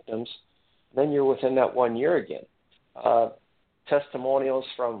anemic-type symptoms. Then you're within that 1 year again. Testimonials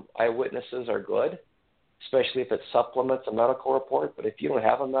from eyewitnesses are good, especially if it supplements a medical report. But if you don't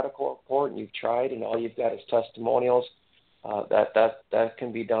have a medical report and you've tried and all you've got is testimonials, that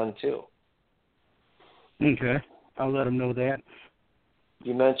can be done too. Okay, I'll let him know that.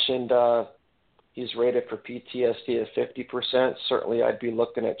 You mentioned he's rated for PTSD at 50%. Certainly I'd be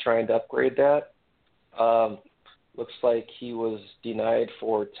looking at trying to upgrade that. Looks like he was denied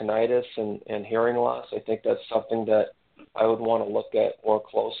for tinnitus and hearing loss. I think that's something that I would want to look at more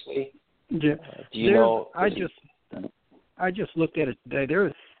closely. Yeah. Do you know? I just looked at it today.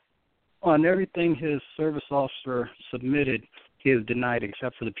 There, on everything his service officer submitted, he is denied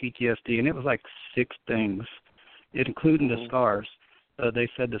except for the PTSD, and it was like 6 things, including the scars. They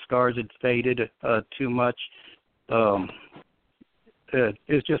said the scars had faded too much.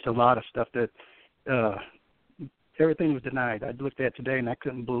 It's just a lot of stuff that everything was denied. I looked at today, and I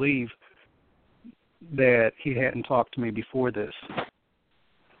couldn't believe that he hadn't talked to me before this.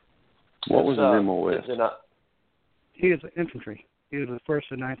 What was his MOS? He is infantry. He was the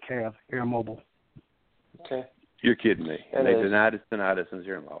 1st and 9th Cav, Air Mobile. Okay. You're kidding me. And they denied his tinnitus and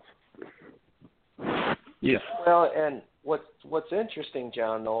hearing loss. Yes. Well, and what's interesting,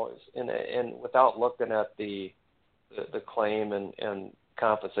 John, though, is and without looking at the claim and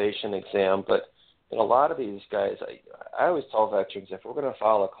compensation exam, but And a lot of these guys, I always tell veterans, if we're going to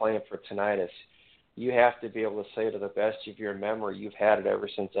file a claim for tinnitus, you have to be able to say to the best of your memory you've had it ever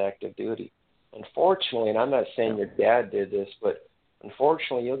since active duty. Unfortunately, and I'm not saying your dad did this, but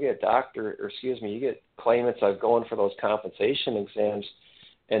unfortunately you'll get you get claimants that go in for those compensation exams,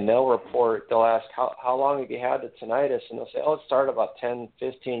 and they'll ask, how long have you had the tinnitus? And they'll say, it started about 10,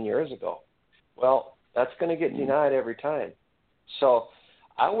 15 years ago. Well, that's going to get denied every time. So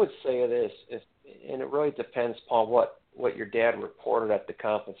I would say this, and it really depends upon what your dad reported at the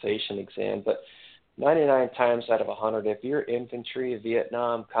compensation exam, but 99 times out of 100, if you're infantry,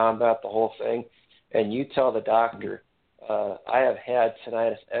 Vietnam, combat, the whole thing, and you tell the doctor, I have had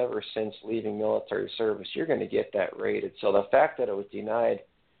tinnitus ever since leaving military service, you're going to get that rated. So the fact that it was denied,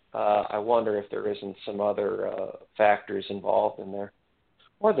 I wonder if there isn't some other factors involved in there.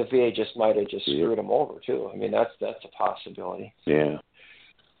 Or the VA just might have just screwed him over, too. I mean, that's a possibility. Yeah.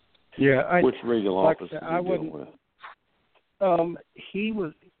 Yeah. Which regional office are you dealing with?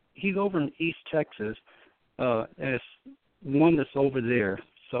 He's over in East Texas, and it's one that's over there.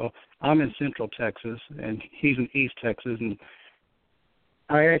 So I'm in Central Texas, and he's in East Texas, and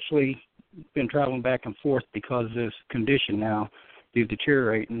I actually been traveling back and forth because of this condition now. He's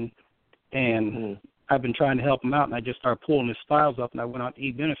deteriorating, and I've been trying to help him out, and I just started pulling his files up, and I went on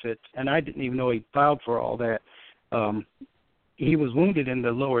e-benefits, and I didn't even know he filed for all that. He was wounded in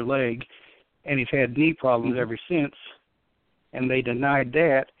the lower leg, and he's had knee problems ever since, and they denied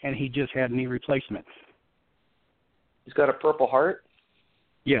that, and he just had knee replacement. He's got a Purple Heart?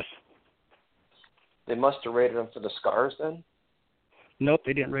 Yes. They must have rated him for the scars then? Nope,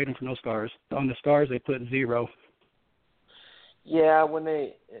 they didn't rate him for no scars. On the scars, they put 0. Yeah,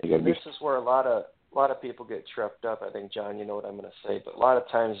 this is where a lot of people get tripped up. I think, John, you know what I'm going to say, but a lot of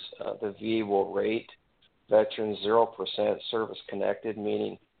times the VA will rate veterans 0% service-connected,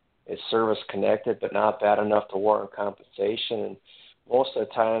 meaning it's service-connected but not bad enough to warrant compensation. And most of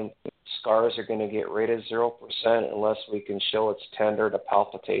the time, scars are going to get rated 0% unless we can show it's tender to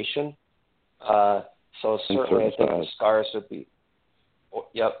palpitation. So certainly I think the scars would be,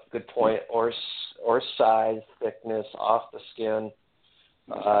 good point, or size, thickness, off the skin.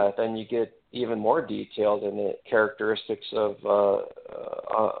 Then you get even more detailed in the characteristics of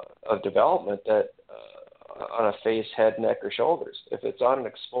development that on a face, head, neck, or shoulders. If it's on an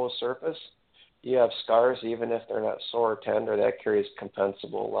exposed surface, you have scars, even if they're not sore or tender, that carries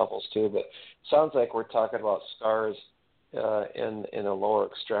compensable levels too. But it sounds like we're talking about scars in the lower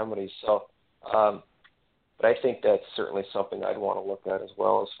extremities. So, but I think that's certainly something I'd want to look at as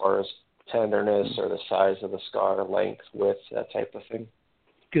well, as far as tenderness or the size of the scar, length, width, that type of thing.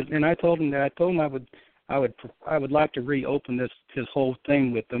 And I told him I would like to reopen his whole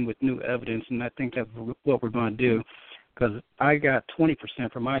thing with them with new evidence, and I think that's what we're going to do, because I got 20%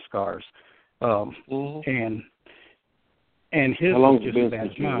 for my scars, and his was just as bad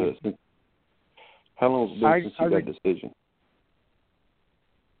as mine. How long has it been since you got a decision?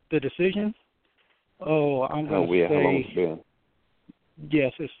 The decision? I'm going to say. How long has it been?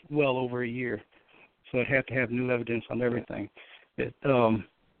 Yes, it's well over a year, so I'd have to have new evidence on everything.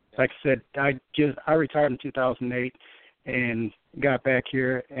 Like I said, I retired in 2008 and got back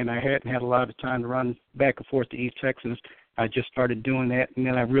here, and I hadn't had a lot of time to run back and forth to East Texas. I just started doing that, and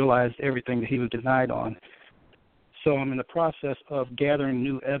then I realized everything that he was denied on. So I'm in the process of gathering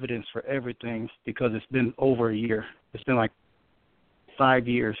new evidence for everything because it's been over a year. It's been like 5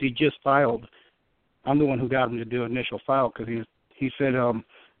 years. He just filed. I'm the one who got him to do initial file because he said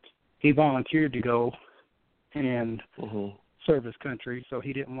he volunteered to go and serve his country, so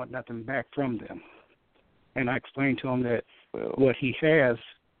he didn't want nothing back from them. And I explained to him that what he has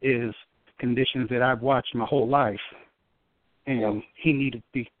is conditions that I've watched my whole life, and he needed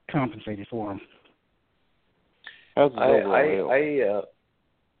to be compensated for them. How's his overall health?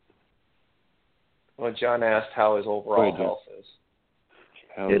 Well, John asked how his overall health is.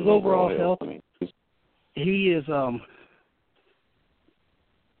 His overall health, he is.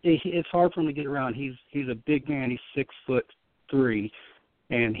 It's hard for him to get around. He's a big man. He's 6'3",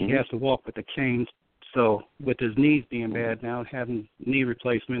 and he has to walk with a cane. So with his knees being bad now, having knee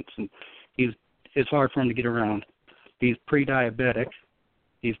replacements, and it's hard for him to get around. He's pre-diabetic.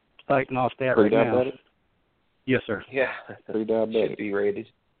 He's fighting off that right now. Yes, sir. Yeah, pre-diabetic. Should be rated.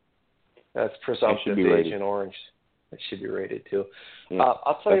 That's presumptive Agent Orange. It should be rated too. Yeah,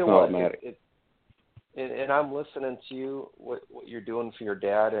 I'll tell you what. And I'm listening to you, what you're doing for your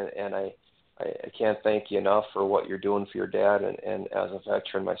dad, and I can't thank you enough for what you're doing for your dad, and as a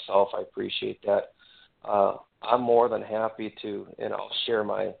veteran myself, I appreciate that. I'm more than happy to, and I'll share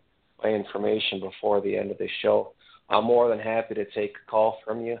my information before the end of the show. I'm more than happy to take a call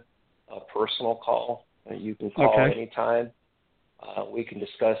from you. a personal call. You can call anytime. We can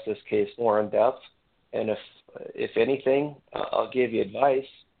discuss this case more in depth, and if anything, I'll give you advice.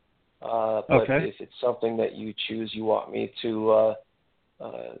 But if it's something that you choose, you want me to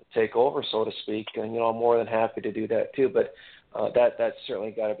take over, so to speak, and I'm more than happy to do that too. But that's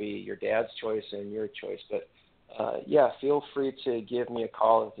certainly got to be your dad's choice and your choice. But feel free to give me a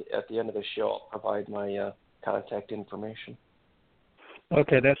call at the end of the show. I'll provide my contact information.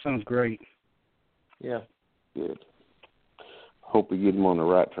 Okay, that sounds great. Yeah. Good. Hope we get him on the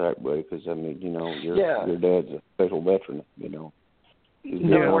right track, buddy, because, your dad's a special veteran,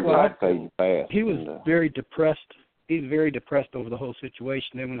 He was very depressed. He's very depressed over the whole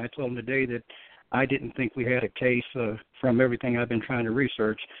situation. And when I told him today that I didn't think we had a case from everything I've been trying to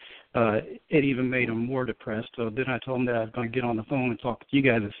research, it even made him more depressed. So then I told him that I was going to get on the phone and talk to you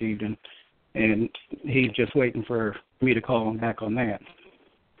guys this evening, and he's just waiting for me to call him back on that.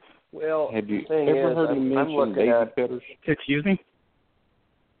 Well, have you ever heard him mention daisy cutters? Excuse me?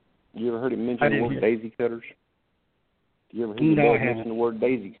 You ever heard him mention the word daisy cutters? You ever heard him mention the word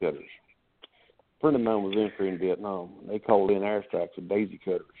daisy cutters? A friend of mine was in Vietnam. They called in airstrikes with daisy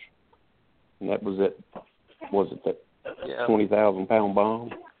cutters. And that was that 20,000-pound bomb?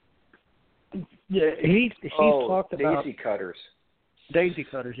 Yeah, he's talked about daisy cutters. Daisy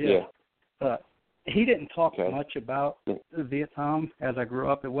cutters, yeah. He didn't talk much about Vietnam as I grew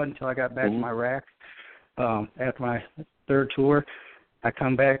up. It wasn't until I got back from Iraq after my third tour. I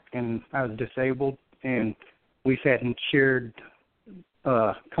come back and I was disabled, and we sat and shared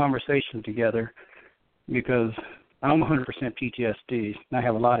conversation together because I'm 100% PTSD, and I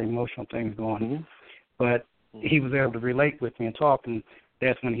have a lot of emotional things going. Mm-hmm. But he was able to relate with me and talk, and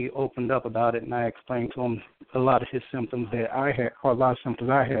that's when he opened up about it, and I explained to him a lot of his symptoms that I have, or a lot of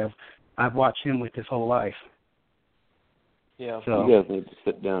symptoms I have. I've watched him with his whole life. Yeah. So you guys need to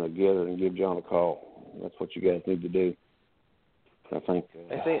sit down together and give John a call. That's what you guys need to do. I think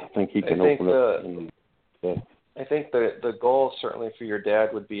he can open up. I think the goal certainly for your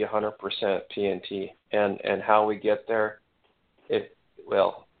dad would be 100% PNT, and how we get there. An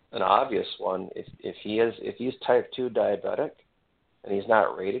obvious one. If he's type 2 diabetic, and he's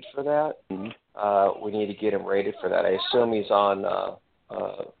not rated for that, we need to get him rated for that. I assume he's on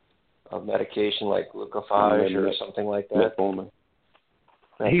a medication like glucophage or something like that.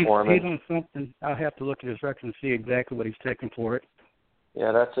 He's on something. I'll have to look at his record and see exactly what he's taking for it.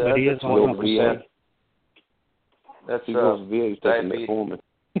 Yeah, that's 100%. That's diabetes.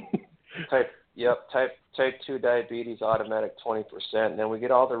 Type 2 diabetes, automatic 20%. And then we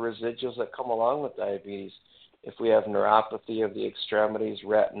get all the residuals that come along with diabetes. If we have neuropathy of the extremities,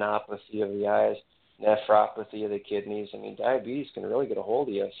 retinopathy of the eyes, nephropathy of the kidneys, diabetes can really get a hold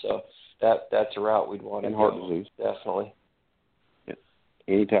of you. So that's a route we'd want to go. And heart disease. Definitely. Yeah.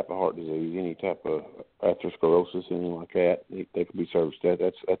 Any type of heart disease, any type of atherosclerosis, anything like that, they could be serviced.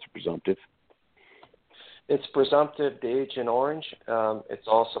 That's a presumptive. It's presumptive to Agent Orange. It's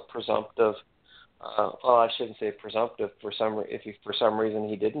also presumptive. I shouldn't say presumptive. For some reason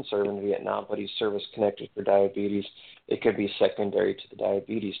he didn't serve in Vietnam, but he's service connected for diabetes, it could be secondary to the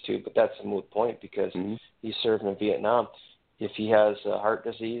diabetes too. But that's a moot point because he served in Vietnam. If he has heart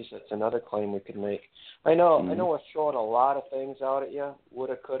disease, that's another claim we could make. I know we're throwing a lot of things out at you.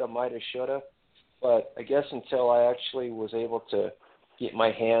 Woulda, coulda, mighta, shoulda. But I guess until I actually was able to get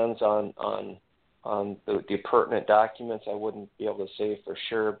my hands on the pertinent documents, I wouldn't be able to say for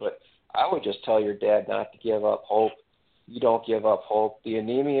sure. But I would just tell your dad not to give up hope. You don't give up hope. The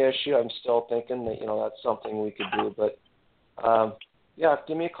anemia issue, I'm still thinking that, that's something we could do. But,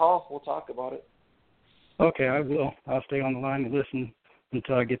 give me a call. We'll talk about it. Okay, I will. I'll stay on the line and listen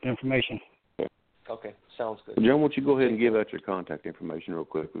until I get the information. Okay, sounds good. Well, John, why don't you go ahead and give out your contact information real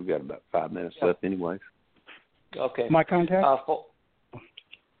quick? We've got about 5 minutes left anyways. Okay. My contact?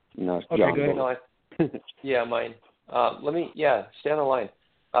 No, it's okay, John. Go ahead. Yeah, mine. Stay on the line.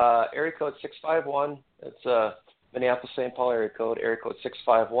 Area code 651. It's Minneapolis, St. Paul area code. Area code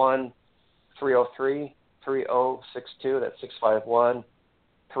 651-303-3062. That's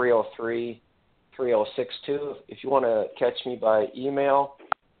 651-303-3062. If you want to catch me by email,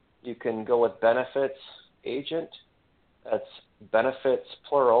 you can go with benefits agent. That's benefits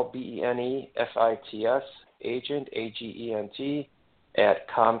plural, BENEFITS agent AGENT at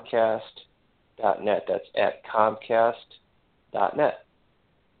Comcast.net. That's at Comcast.net.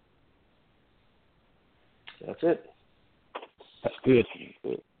 That's it. That's good.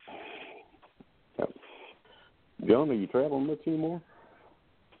 John, are you traveling much anymore?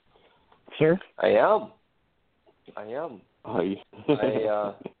 Sir? I am. Oh,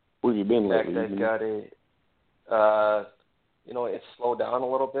 where you been lately? In fact, I've got it's slowed down a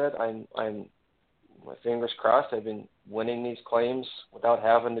little bit. I'm my fingers crossed. I've been winning these claims without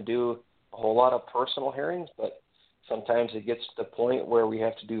having to do a whole lot of personal hearings, but sometimes it gets to the point where we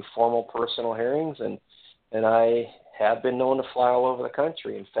have to do formal personal hearings, and I have been known to fly all over the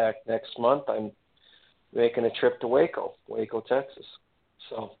country. In fact, next month I'm making a trip to Waco, Texas.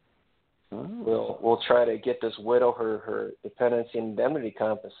 So we'll try to get this widow her dependency and indemnity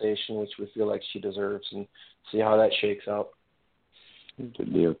compensation, which we feel like she deserves, and see how that shakes out.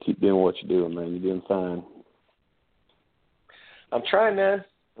 Good deal. Keep doing what you're doing, man. You're doing fine. I'm trying, man.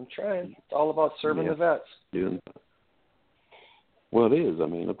 I'm trying. It's all about serving the vets. Well, it is. I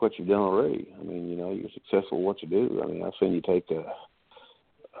mean, look what you've done already. I mean, you're successful at what you do. I mean, I've seen you take a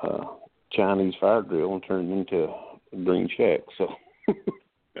Chinese fire drill and turn it into a green shack. So.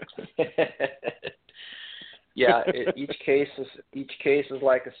 Yeah, each case is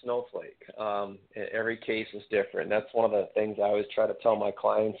like a snowflake. Every case is different. That's one of the things I always try to tell my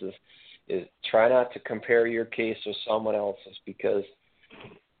clients is try not to compare your case with someone else's, because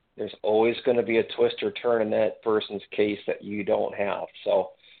there's always going to be a twist or turn in that person's case that you don't have.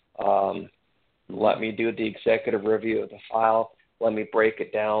 So let me do the executive review of the file. Let me break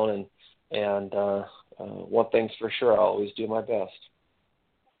it down, and one thing's for sure, I'll always do my best.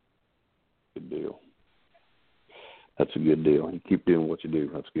 Good deal. That's a good deal. You keep doing what you do.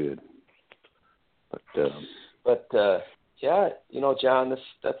 That's good. But yeah, John,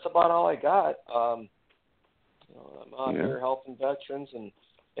 that's about all I got. I'm out here helping veterans, and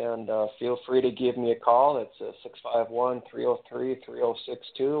feel free to give me a call. It's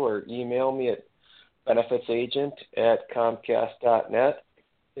 651-303-3062, or email me at benefitsagent@comcast.net.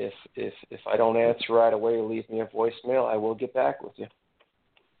 If I don't answer right away, leave me a voicemail. I will get back with you.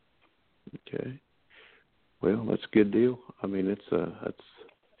 Okay. Well, that's a good deal. I mean, that's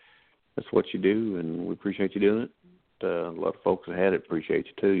what you do, and we appreciate you doing it. A lot of folks that had it appreciate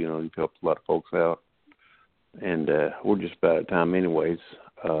you too. You've helped a lot of folks out, and we're just about at time anyways.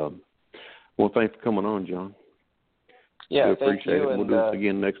 Well, thanks for coming on, John. Yeah, we appreciate it. We'll do this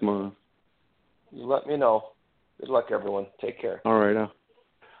again next month. You let me know. Good luck, everyone. Take care. All right.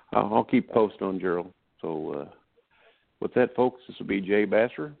 I'll keep posting on Gerald. So with that, folks, this will be Jay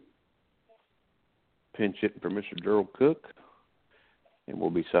Basser, pinch hitting for Mr. Gerald Cook, and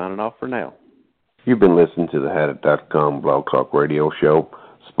we'll be signing off for now. You've been listening to the Hadit.com Blog Talk Radio Show,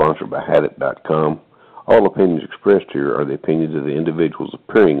 sponsored by Hadit.com. All opinions expressed here are the opinions of the individuals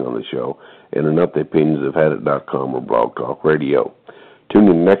appearing on the show and are not the opinions of Hadit.com or Blog Talk Radio. Tune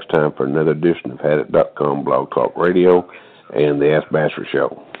in next time for another edition of Hadit.com Blog Talk Radio and the Ask Basher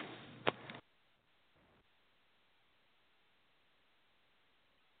Show.